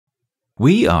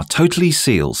We are Totally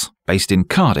Seals, based in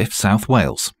Cardiff, South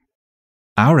Wales.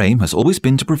 Our aim has always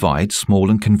been to provide small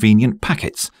and convenient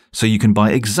packets so you can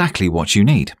buy exactly what you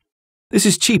need. This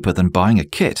is cheaper than buying a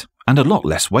kit and a lot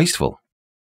less wasteful.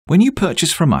 When you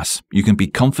purchase from us, you can be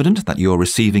confident that you are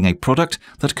receiving a product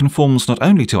that conforms not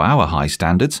only to our high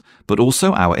standards, but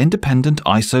also our independent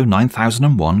ISO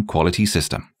 9001 quality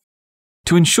system.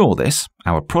 To ensure this,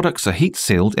 our products are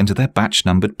heat-sealed into their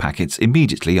batch-numbered packets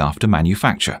immediately after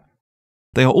manufacture.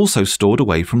 They are also stored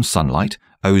away from sunlight,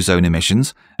 ozone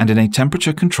emissions, and in a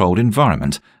temperature-controlled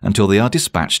environment until they are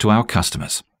dispatched to our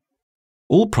customers.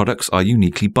 All products are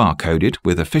uniquely barcoded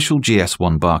with official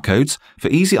GS1 barcodes for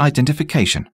easy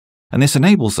identification, and this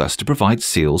enables us to provide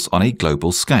seals on a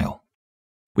global scale.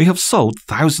 We have sold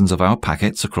thousands of our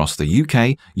packets across the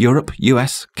UK, Europe,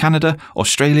 US, Canada,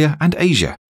 Australia, and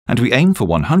Asia, and we aim for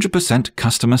 100%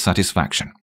 customer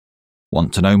satisfaction.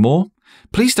 Want to know more?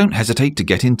 Please don't hesitate to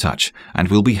get in touch, and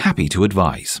we'll be happy to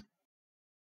advise.